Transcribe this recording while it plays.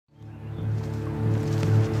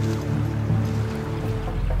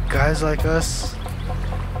Guys like us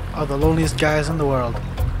are the loneliest guys in the world.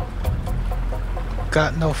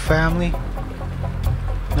 Got no family,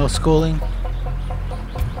 no schooling,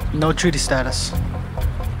 no treaty status.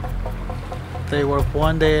 They work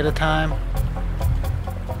one day at a time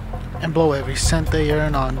and blow every cent they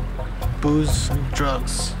earn on booze and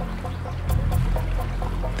drugs.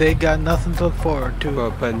 They got nothing to look forward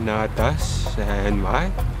to. But not us, and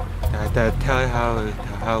why? Tell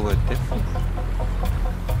how we're different.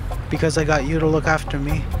 Because I got you to look after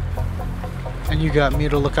me, and you got me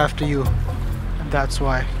to look after you. And that's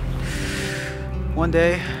why. One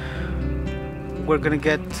day, we're gonna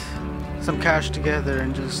get some cash together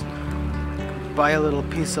and just buy a little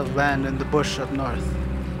piece of land in the bush up north.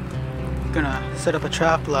 Gonna set up a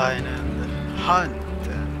trap line and hunt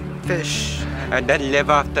and fish. And then live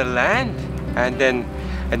off the land, and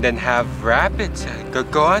then have rabbits.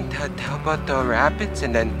 Go on, tell about the rabbits,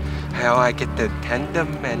 and then how I get to tend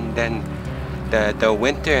them, and then the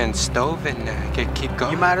winter and stove, and keep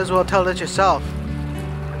going. You might as well tell it yourself.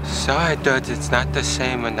 Sorry, dude, it's not the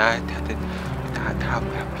same when I tell it. I'll be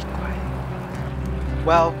quiet.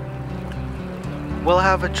 Well, we'll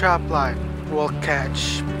have a trap line. We'll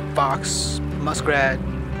catch fox, muskrat,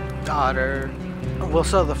 otter. We'll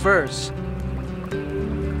sell the furs.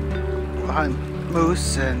 We'll hunt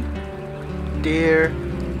moose and deer.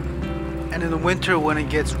 And in the winter, when it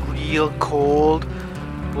gets real cold,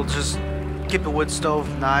 we'll just keep the wood stove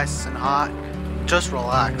nice and hot. Just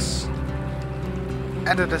relax.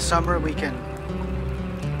 And in the summer, we can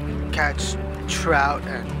catch trout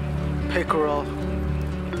and pickerel.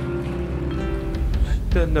 I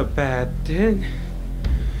done a bad thing.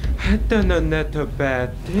 I done a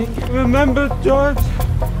bad thing. Remember, George,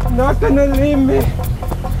 you're not gonna leave me.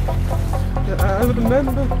 I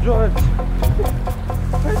remember, George.